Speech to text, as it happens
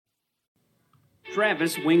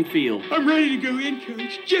Travis Wingfield. I'm ready to go in,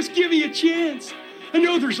 Coach. Just give me a chance. I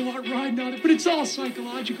know there's a lot riding on it, but it's all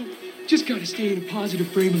psychological. Just got to stay in a positive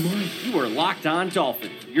frame of mind. You are Locked On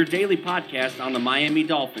Dolphins, your daily podcast on the Miami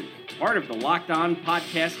Dolphins, part of the Locked On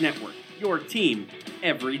Podcast Network, your team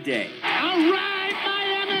every day. All right,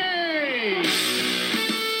 Miami!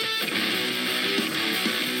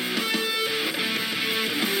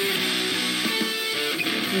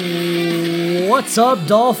 What's up,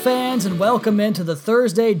 Dolphins, and welcome into the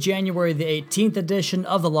Thursday, January the 18th edition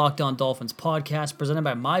of the Locked On Dolphins podcast presented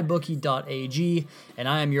by MyBookie.ag, and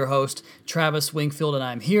I am your host, Travis Wingfield, and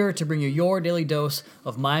I'm here to bring you your daily dose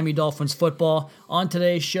of Miami Dolphins football. On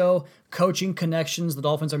today's show, coaching connections. The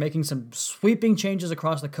Dolphins are making some sweeping changes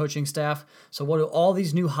across the coaching staff. So what do all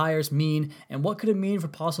these new hires mean, and what could it mean for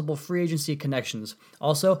possible free agency connections?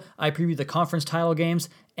 Also, I preview the conference title games,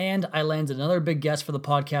 and I landed another big guest for the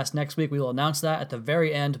podcast next week. We will announce that at the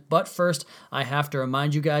very end. But first, I have to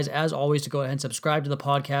remind you guys, as always, to go ahead and subscribe to the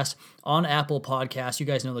podcast on Apple Podcasts. You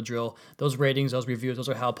guys know the drill. Those ratings, those reviews, those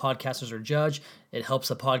are how podcasters are judged. It helps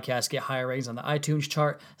the podcast get higher ratings on the iTunes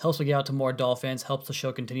chart, helps we get out to more Dolphins, helps the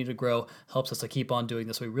show continue to grow, helps us to keep on doing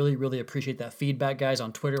this. We really, really appreciate that feedback, guys,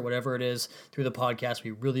 on Twitter, whatever it is, through the podcast.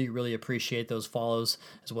 We really, really appreciate those follows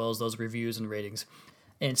as well as those reviews and ratings.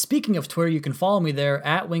 And speaking of Twitter, you can follow me there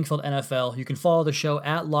at Wingfield NFL. You can follow the show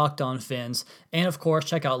at Locked On Fins. And of course,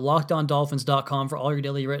 check out LockedOnDolphins.com for all your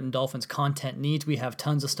daily written Dolphins content needs. We have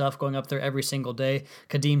tons of stuff going up there every single day.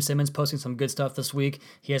 Kadeem Simmons posting some good stuff this week.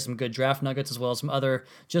 He has some good draft nuggets as well as some other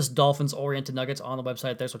just Dolphins-oriented nuggets on the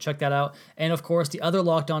website there, so check that out. And of course, the other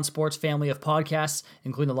Locked On Sports family of podcasts,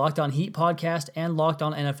 including the Locked On Heat podcast and Locked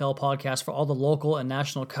On NFL podcast for all the local and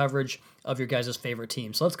national coverage of your guys' favorite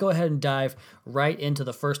team. So let's go ahead and dive right into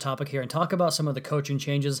the first topic here and talk about some of the coaching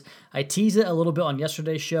changes. I teased it a little bit on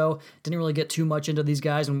yesterday's show. Didn't really get too much into these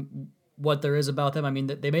guys and what there is about them. I mean,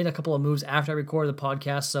 they made a couple of moves after I recorded the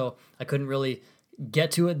podcast, so I couldn't really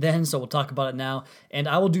get to it then, so we'll talk about it now. And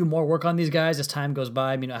I will do more work on these guys as time goes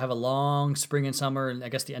by. I mean, I have a long spring and summer and I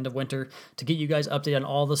guess the end of winter to get you guys updated on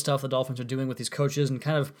all the stuff the Dolphins are doing with these coaches and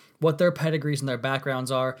kind of what their pedigrees and their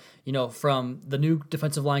backgrounds are, you know, from the new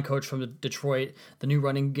defensive line coach from Detroit, the new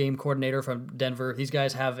running game coordinator from Denver. These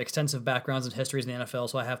guys have extensive backgrounds and histories in the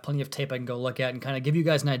NFL, so I have plenty of tape I can go look at and kind of give you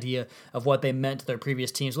guys an idea of what they meant to their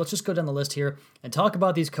previous teams. Let's just go down the list here and talk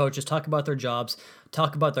about these coaches, talk about their jobs,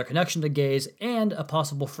 talk about their connection to Gaze, and a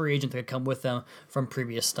possible free agent that could come with them from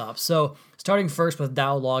previous stops. So starting first with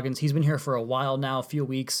Dow Loggins, he's been here for a while now, a few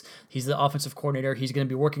weeks. He's the offensive coordinator. He's going to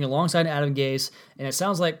be working alongside Adam Gaze, and it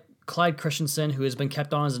sounds like Clyde Christensen, who has been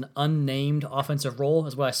kept on as an unnamed offensive role,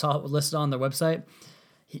 is what I saw listed on their website.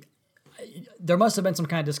 There must have been some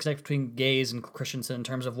kind of disconnect between Gaze and Christensen in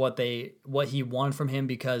terms of what he wanted from him,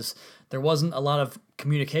 because there wasn't a lot of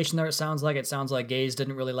communication there. It sounds like Gaze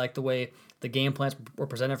didn't really like the way the game plans were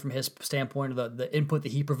presented from his standpoint, or the input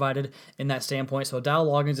that he provided in that standpoint. So Dow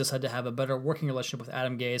Loggins just had to have a better working relationship with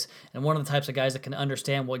Adam Gaze, and one of the types of guys that can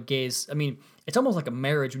understand what Gaze, I mean, it's almost like a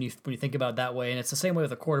marriage when you think about it that way, and it's the same way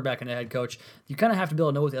with a quarterback and a head coach. You kind of have to be able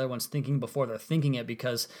to know what the other one's thinking before they're thinking it,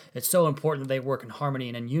 because it's so important that they work in harmony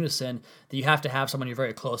and in unison that you have to have someone you're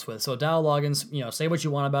very close with. So Dow Loggins, you know, say what you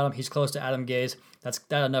want about him. He's close to Adam Gaze.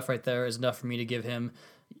 That enough right there is enough for me to give him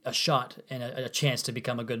a shot and a chance to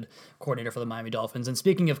become a good coordinator for the Miami Dolphins. And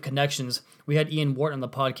speaking of connections, we had Ian Wharton on the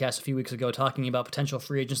podcast a few weeks ago talking about potential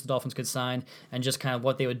free agents the Dolphins could sign and just kind of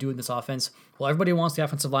what they would do in this offense. Well, everybody wants the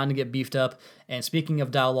offensive line to get beefed up. And speaking of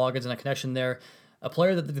Dow Loggins and a connection there, a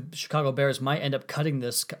player that the Chicago Bears might end up cutting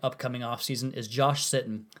this upcoming offseason is Josh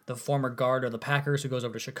Sitton, the former guard of the Packers who goes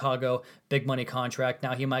over to Chicago, big money contract.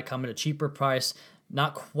 Now he might come at a cheaper price.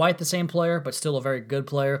 Not quite the same player, but still a very good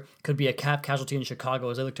player. Could be a cap casualty in Chicago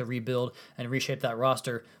as they look to rebuild and reshape that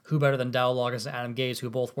roster. Who better than Dow Loggins and Adam Gaze, who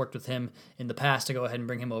both worked with him in the past, to go ahead and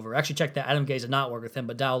bring him over. Actually, check that. Adam Gaze did not work with him,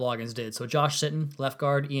 but Dow Loggins did. So Josh Sitton, left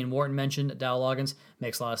guard. Ian Wharton mentioned Dow Loggins.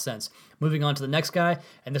 Makes a lot of sense. Moving on to the next guy,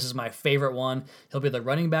 and this is my favorite one. He'll be the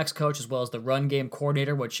running backs coach as well as the run game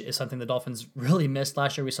coordinator, which is something the Dolphins really missed.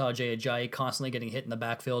 Last year we saw Jay Ajayi constantly getting hit in the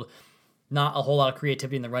backfield. Not a whole lot of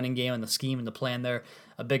creativity in the running game and the scheme and the plan there.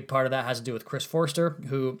 A big part of that has to do with Chris Forster,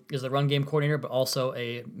 who is the run game coordinator, but also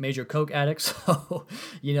a major coke addict. So,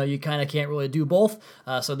 you kind of can't really do both.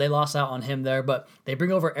 So they lost out on him there. But they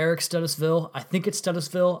bring over Eric Studesville. I think it's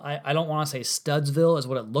Studesville. I don't want to say Studsville is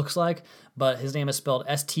what it looks like, but his name is spelled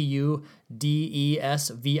Studesvill,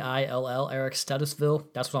 Eric Studesville.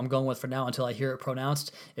 That's what I'm going with for now until I hear it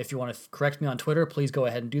pronounced. If you want to correct me on Twitter, please go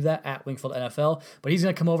ahead and do that at Wingfield NFL. But he's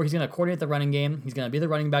going to come over. He's going to coordinate the running game. He's going to be the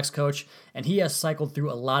running backs coach, and he has cycled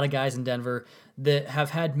through a lot of guys in Denver that have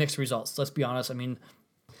had mixed results. Let's be honest. I mean,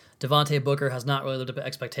 Devontae Booker has not really lived up to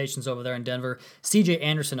expectations over there in Denver. C.J.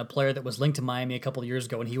 Anderson, a player that was linked to Miami a couple of years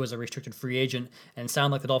ago when he was a restricted free agent, and it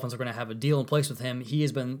sounded like the Dolphins were going to have a deal in place with him. He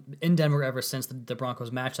has been in Denver ever since the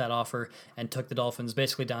Broncos matched that offer and took the Dolphins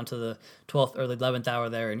basically down to the 12th or the 11th hour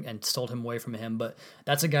there and stole him away from him. But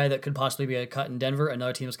that's a guy that could possibly be a cut in Denver.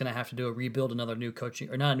 Another team is going to have to do a rebuild, another new coaching,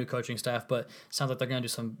 or not a new coaching staff, but sounds like they're going to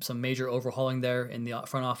do some major overhauling there in the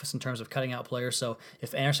front office in terms of cutting out players. So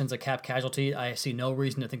if Anderson's a cap casualty, I see no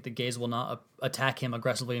reason to think the Gaze will not attack him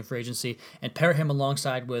aggressively in free agency and pair him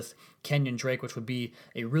alongside with Kenyon Drake, which would be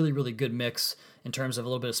a really, really good mix in terms of a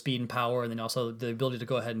little bit of speed and power, and then also the ability to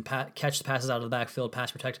go ahead and catch the passes out of the backfield,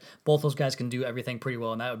 pass protect. Both those guys can do everything pretty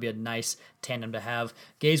well, and that would be a nice tandem to have.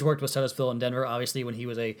 Gaze worked with Suttersville in Denver, obviously, when he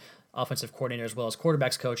was a offensive coordinator as well as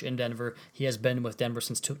quarterbacks coach in Denver. He has been with Denver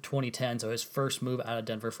since 2010, so his first move out of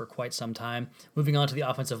Denver for quite some time. Moving on to the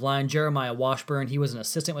offensive line, Jeremiah Washburn. He was an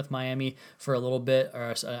assistant with Miami for a little bit,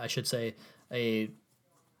 or I should say a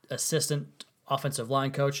assistant offensive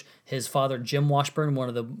line coach. His father, Jim Washburn, one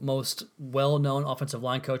of the most well-known offensive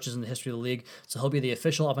line coaches in the history of the league. So he'll be the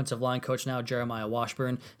official offensive line coach now, Jeremiah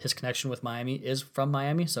Washburn. His connection with Miami is from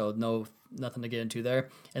Miami, so nothing to get into there.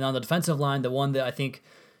 And on the defensive line, the one that I think,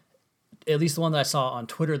 at least the one that I saw on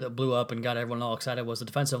Twitter that blew up and got everyone all excited, was the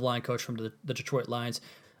defensive line coach from the Detroit Lions.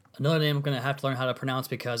 Another name I'm going to have to learn how to pronounce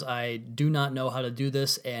because I do not know how to do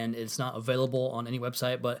this and it's not available on any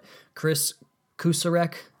website, but Chris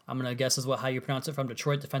Kusarek, I'm going to guess is how you pronounce it, from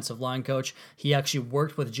Detroit, defensive line coach. He actually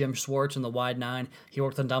worked with Jim Schwartz in the wide nine. He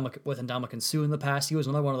worked with Ndamukong Suh in the past. He was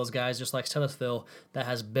another one of those guys, just like Suttersville, that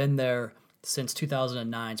has been there since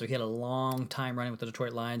 2009. So he had a long time running with the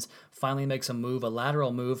Detroit Lions. Finally makes a move, a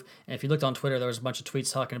lateral move. And if you looked on Twitter, there was a bunch of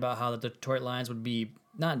tweets talking about how the Detroit Lions would be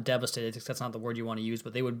not devastated, because that's not the word you want to use,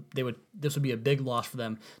 but this would be a big loss for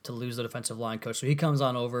them to lose the defensive line coach. So he comes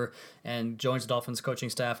on over and joins the Dolphins coaching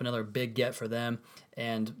staff, another big get for them.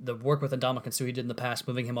 And the work with Ndamukong Suh he did in the past,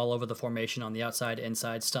 moving him all over the formation on the outside,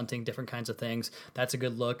 inside, stunting, different kinds of things. That's a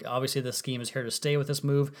good look. Obviously, the scheme is here to stay with this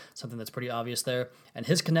move, something that's pretty obvious there. And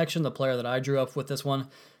his connection, the player that I drew up with this one,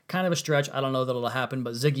 kind of a stretch. I don't know that it'll happen,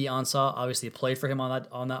 but Ziggy Ansah obviously played for him on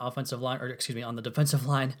that offensive line, on the defensive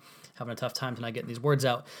line. Having a tough time tonight getting these words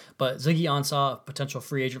out. But Ziggy Ansah, potential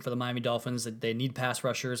free agent for the Miami Dolphins. They need pass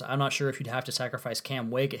rushers. I'm not sure if you'd have to sacrifice Cam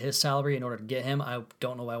Wake at his salary in order to get him. I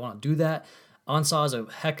don't know why I want to do that. Ansah is a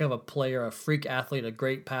heck of a player, a freak athlete, a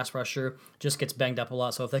great pass rusher, just gets banged up a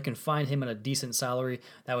lot. So if they can find him at a decent salary,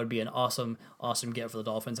 that would be an awesome get for the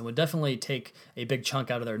Dolphins and would definitely take a big chunk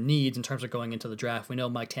out of their needs in terms of going into the draft. We know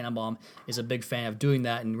Mike Tannenbaum is a big fan of doing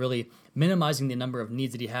that and really minimizing the number of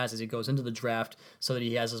needs that he has as he goes into the draft so that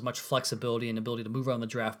he has as much flexibility and ability to move around the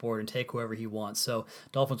draft board and take whoever he wants. So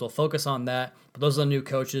Dolphins will focus on that. But those are the new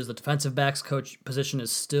coaches. The defensive backs coach position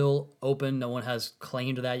is still open. No one has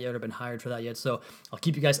claimed that yet or been hired for that yet. So I'll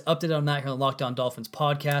keep you guys updated on that here on the Locked On Dolphins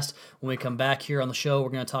podcast. When we come back here on the show, we're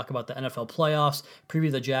going to talk about the NFL playoffs,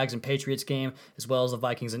 preview the Jags and Patriots game, as well as the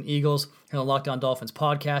Vikings and Eagles here on the Locked On Dolphins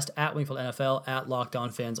podcast, at Wingfield NFL, at Locked On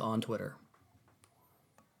Fans on Twitter.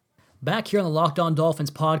 Back here on the Locked On Dolphins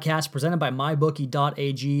podcast, presented by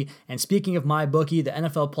MyBookie.ag. And speaking of MyBookie, the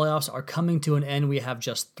NFL playoffs are coming to an end. We have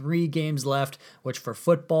just 3 games left, which for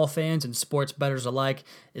football fans and sports bettors alike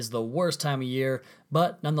is the worst time of year.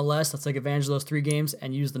 But nonetheless, let's take advantage of those 3 games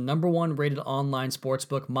and use the #1 rated online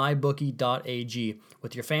sportsbook, MyBookie.ag.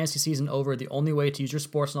 With your fantasy season over, the only way to use your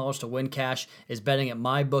sports knowledge to win cash is betting at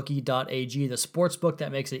MyBookie.ag, the sportsbook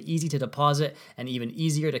that makes it easy to deposit and even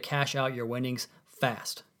easier to cash out your winnings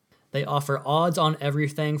fast. They offer odds on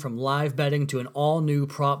everything from live betting to an all-new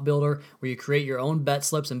prop builder where you create your own bet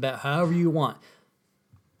slips and bet however you want.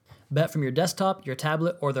 Bet from your desktop, your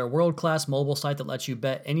tablet, or their world-class mobile site that lets you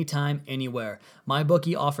bet anytime, anywhere.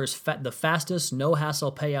 MyBookie offers the fastest,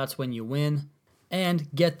 no-hassle payouts when you win.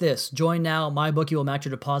 And get this, join now. MyBookie will match your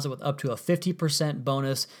deposit with up to a 50%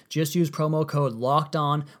 bonus. Just use promo code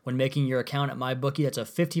LOCKEDON when making your account at MyBookie. That's a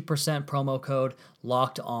 50% promo code,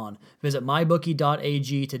 LOCKEDON. Visit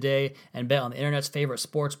MyBookie.ag today and bet on the internet's favorite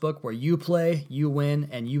sportsbook where you play, you win,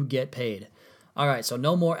 and you get paid. All right, so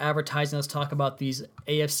no more advertising. Let's talk about these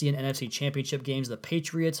AFC and NFC championship games. The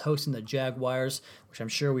Patriots hosting the Jaguars, which I'm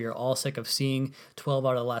sure we are all sick of seeing. 12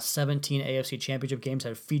 out of the last 17 AFC championship games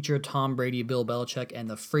have featured Tom Brady, Bill Belichick, and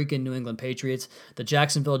the freaking New England Patriots. The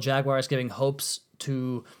Jacksonville Jaguars giving hopes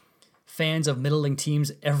to fans of middling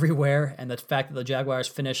teams everywhere, and the fact that the Jaguars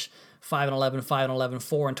finish 5-11, 5-11,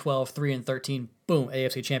 4-12, 3-13, boom,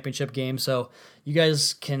 AFC Championship game. So you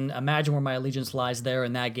guys can imagine where my allegiance lies there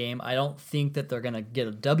in that game. I don't think that they're going to get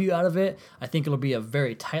a W out of it. I think it'll be a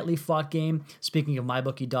very tightly fought game. Speaking of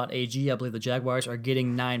MyBookie.ag, I believe the Jaguars are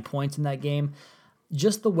getting 9 points in that game.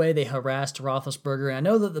 just the way they harassed Roethlisberger. And I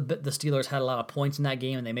know that the Steelers had a lot of points in that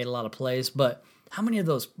game and they made a lot of plays, but how many of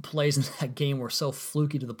those plays in that game were so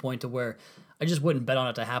fluky to the point to where I just wouldn't bet on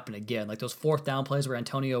it to happen again? Like those fourth down plays where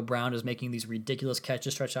Antonio Brown is making these ridiculous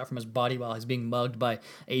catches stretched out from his body while he's being mugged by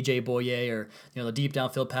A.J. Boye, or the deep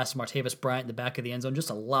downfield pass to Martavis Bryant in the back of the end zone.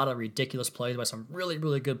 Just a lot of ridiculous plays by some really,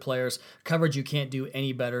 really good players. Coverage you can't do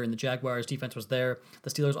any better, and the Jaguars defense was there.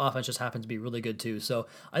 The Steelers offense just happens to be really good too. So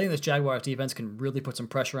I think this Jaguars defense can really put some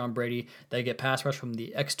pressure on Brady. They get pass rush from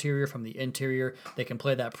the exterior, from the interior. They can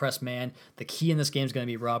play that press man. The key in this game is going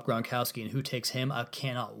to be Rob Gronkowski, and who takes him. I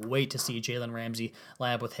cannot wait to see Jalen Ramsey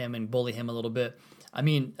line up with him and bully him a little bit. I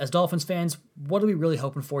mean, as Dolphins fans, what are we really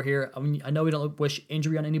hoping for here? I mean, I know we don't wish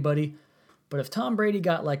injury on anybody, but if Tom Brady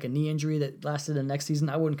got like a knee injury that lasted the next season,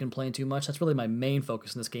 I wouldn't complain too much. That's really my main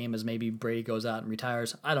focus in this game, is maybe Brady goes out and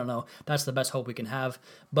retires. I don't know. That's the best hope we can have.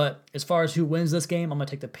 But as far as who wins this game, I'm going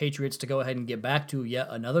to take the Patriots to go ahead and get back to yet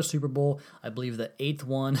another Super Bowl. I believe the 8th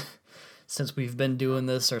one since we've been doing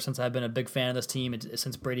this, or since I've been a big fan of this team,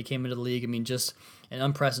 since Brady came into the league. I mean, just an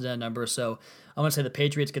unprecedented number. So I'm going to say the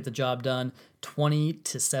Patriots get the job done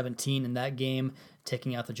 20-17 in that game,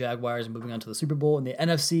 taking out the Jaguars and moving on to the Super Bowl. In the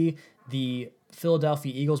NFC, the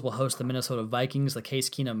Philadelphia Eagles will host the Minnesota Vikings, the Case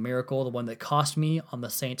Keenum miracle, the one that cost me on the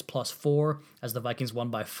Saints +4, as the Vikings won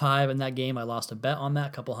by 5 in that game. I lost a bet on that,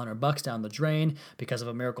 a couple $100 down the drain because of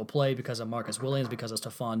a miracle play, because of Marcus Williams, because of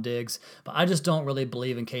Stephon Diggs. But I just don't really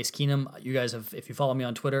believe in Case Keenum. You guys have, if you follow me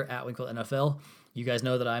on Twitter, @WingfieldNFL, you guys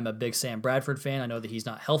know that I'm a big Sam Bradford fan. I know that he's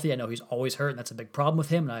not healthy. I know he's always hurt, and that's a big problem with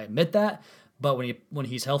him, and I admit that. But when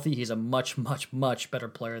he's healthy, he's a much, much, much better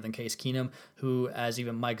player than Case Keenum, who, as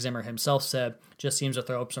even Mike Zimmer himself said, just seems to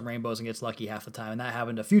throw up some rainbows and gets lucky half the time. And that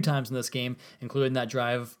happened a few times in this game, including that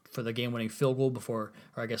drive for the game-winning field goal before,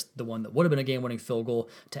 or I guess the one that would have been a game-winning field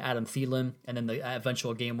goal to Adam Thielen, and then the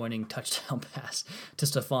eventual game-winning touchdown pass to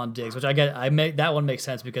Stephon Diggs, which that one makes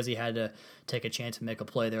sense because he had to take a chance and make a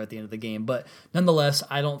play there at the end of the game. But nonetheless,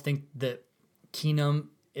 I don't think that Keenum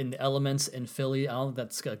in the elements in Philly, I don't think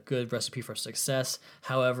that's a good recipe for success.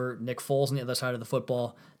 However, Nick Foles on the other side of the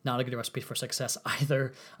football, not a good recipe for success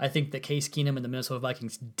either. I think that Case Keenum and the Minnesota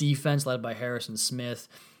Vikings defense, led by Harrison Smith,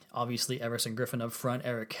 obviously Everson Griffin up front,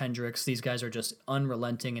 Eric Kendricks, these guys are just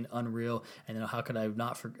unrelenting and unreal. And then how could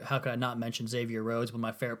I not mention Xavier Rhodes, one of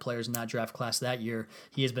my favorite players in that draft class that year?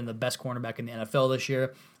 He has been the best cornerback in the NFL this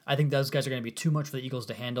year. I think those guys are going to be too much for the Eagles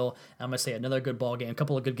to handle. And I'm going to say another good ball game, a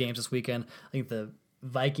couple of good games this weekend. I think the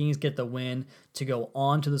Vikings get the win to go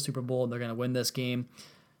on to the Super Bowl, and they're going to win this game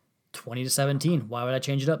 20-17. Why would I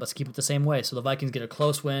change it up? Let's keep it the same way. So the Vikings get a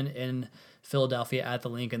close win in Philadelphia at the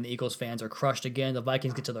Link, and the Eagles fans are crushed again. The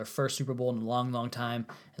Vikings get to their first Super Bowl in a long, long time,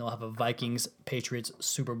 and they'll have a Vikings-Patriots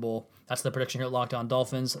Super Bowl. That's the prediction here at Locked On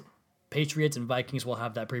Dolphins. Patriots and Vikings will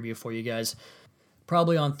have that preview for you guys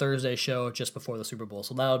probably on Thursday's show just before the Super Bowl.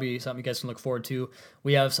 So that'll be something you guys can look forward to.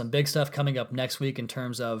 We have some big stuff coming up next week in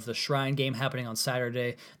terms of the Shrine game happening on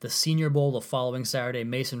Saturday, the Senior Bowl the following Saturday.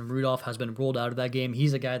 Mason Rudolph has been ruled out of that game.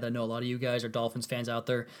 He's a guy that I know a lot of you guys are Dolphins fans out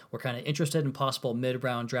there. We're kind of interested in possible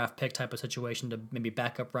mid-round draft pick type of situation to maybe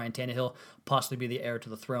back up Ryan Tannehill, possibly be the heir to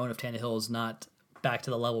the throne if Tannehill is not back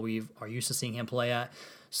to the level we are used to seeing him play at.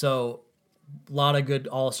 So a lot of good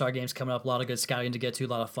all-star games coming up, a lot of good scouting to get to, a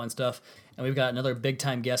lot of fun stuff. And we've got another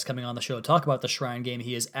big-time guest coming on the show to talk about the Shrine game.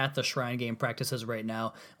 He is at the Shrine game practices right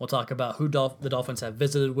now. We'll talk about who the Dolphins have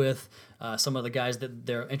visited with, some of the guys that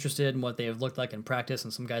they're interested in, what they have looked like in practice,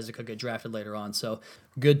 and some guys that could get drafted later on. So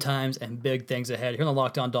good times and big things ahead. Here on the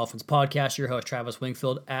Locked On Dolphins podcast, your host Travis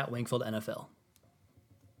Wingfield at Wingfield NFL.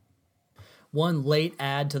 One late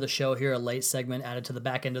add to the show here, a late segment added to the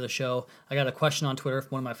back end of the show. I got a question on Twitter from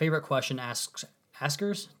one of my favorite question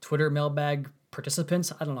askers, Twitter mailbag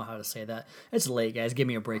participants. I don't know how to say that. It's late, guys. Give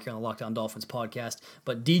me a break here on the Locked On Dolphins podcast.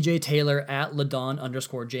 But DJ Taylor at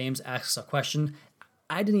Ladon_James asks a question.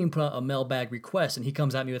 I didn't even put out a mailbag request, and he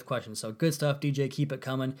comes at me with questions. So good stuff, DJ. Keep it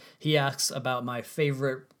coming. He asks about my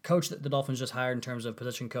favorite coach that the Dolphins just hired in terms of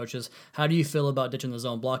position coaches. How do you feel about ditching the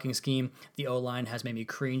zone blocking scheme? The O-line has made me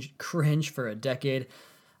cringe for a decade.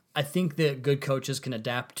 I think that good coaches can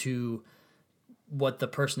adapt to what the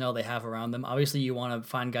personnel they have around them. Obviously, you want to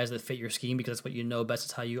find guys that fit your scheme because that's what you know best.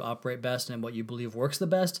 It's how you operate best and what you believe works the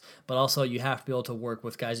best. But also, you have to be able to work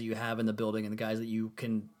with guys that you have in the building and the guys that you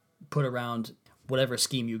can put around whatever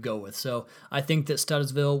scheme you go with. So I think that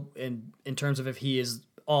Studesville, in terms of if he is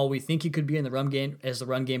all we think he could be in the run game as the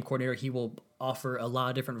run game coordinator, he will offer a lot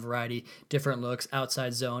of different variety, different looks,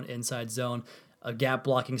 outside zone, inside zone, a gap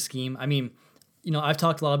blocking scheme. I mean, you know, I've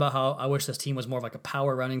talked a lot about how I wish this team was more of like a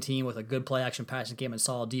power running team with a good play action passing game and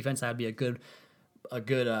solid defense. That would be a good a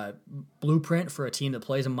good blueprint for a team that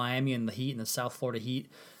plays in Miami and the Heat and the South Florida Heat.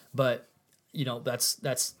 But that's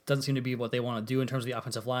doesn't seem to be what they want to do in terms of the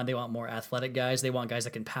offensive line. They want more athletic guys. They want guys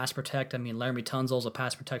that can pass protect. I mean, Laramie Tunzel's a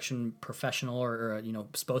pass protection professional, or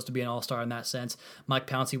supposed to be an all-star in that sense. Mike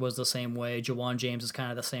Pouncey was the same way. Jawan James is kind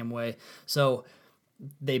of the same way. So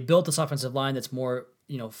they built this offensive line that's more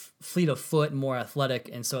fleet of foot and more athletic,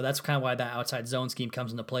 and so that's kind of why that outside zone scheme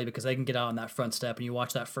comes into play, because they can get out on that front step, and you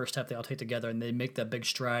watch that first step they all take together, and they make that big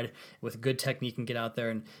stride with good technique and get out there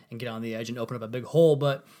and get on the edge and open up a big hole.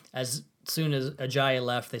 But as soon as Ajayi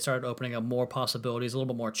left, they started opening up more possibilities, a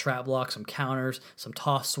little bit more trap blocks, some counters, some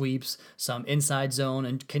toss sweeps, some inside zone,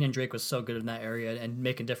 and Kenyon Drake was so good in that area and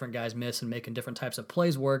making different guys miss and making different types of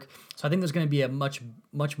plays work. So I think there's going to be a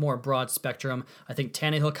much more broad spectrum. I think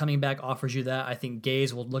Tannehill coming back offers you that. I think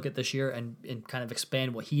Gaze will look at this year and kind of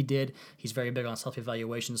expand what he did. He's very big on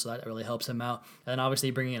self-evaluation, so that really helps him out. And then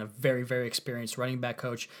obviously bringing in a very, very experienced running back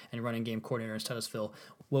coach and running game coordinator in Studesville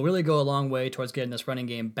will really go a long way towards getting this running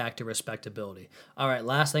game back to respectability. All right,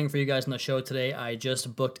 last thing for you guys on the show today, I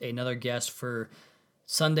just booked another guest for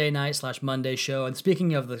Sunday night / Monday show. And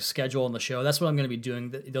speaking of the schedule on the show, that's what I'm going to be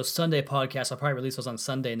doing. Those Sunday podcasts, I'll probably release those on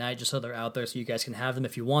Sunday night just so they're out there so you guys can have them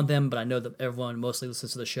if you want them. But I know that everyone mostly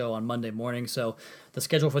listens to the show on Monday morning. So the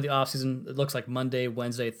schedule for the offseason, it looks like Monday,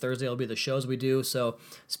 Wednesday, Thursday will be the shows we do. So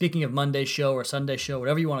speaking of Monday show or Sunday show,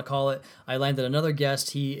 whatever you want to call it, I landed another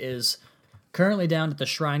guest. He is currently down at the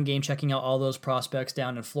Shrine game, checking out all those prospects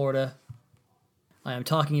down in Florida. I am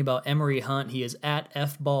talking about Emory Hunt. He is at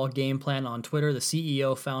FBall Game Plan on Twitter, the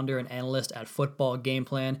CEO, founder, and analyst at Football Game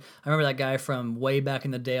Plan. I remember that guy from way back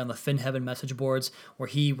in the day on the Fin Heaven message boards where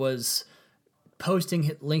he was posting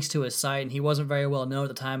links to his site, and he wasn't very well known at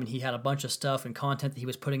the time, and he had a bunch of stuff and content that he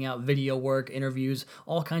was putting out, video work, interviews,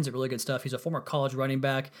 all kinds of really good stuff. He's a former college running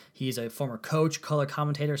back. He's a former coach, color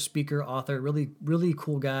commentator, speaker, author, really, really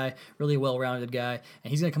cool guy, really well-rounded guy, and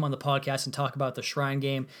he's going to come on the podcast and talk about the Shrine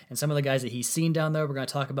game and some of the guys that he's seen down there. We're going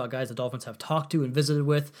to talk about guys the Dolphins have talked to and visited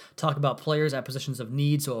with, talk about players at positions of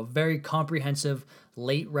need, so a very comprehensive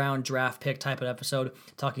late-round draft pick type of episode,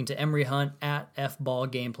 talking to Emory Hunt at FBall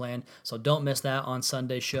Game Plan. So don't miss that on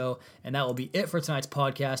Sunday's show. And that will be it for tonight's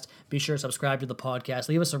podcast. Be sure to subscribe to the podcast,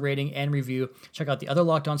 leave us a rating and review. Check out the other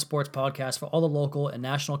Locked On Sports podcasts for all the local and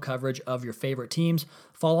national coverage of your favorite teams.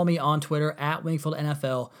 Follow me on Twitter at Wingfield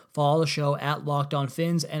NFL. Follow the show at Locked On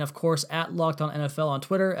Fins, and of course at Locked On NFL on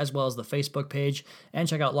Twitter, as well as the Facebook page. And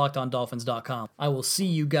check out LockedOnDolphins.com. I will see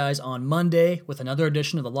you guys on Monday with another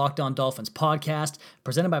edition of the Locked On Dolphins podcast,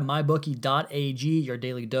 presented by MyBookie.ag, your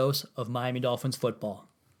daily dose of Miami Dolphins football.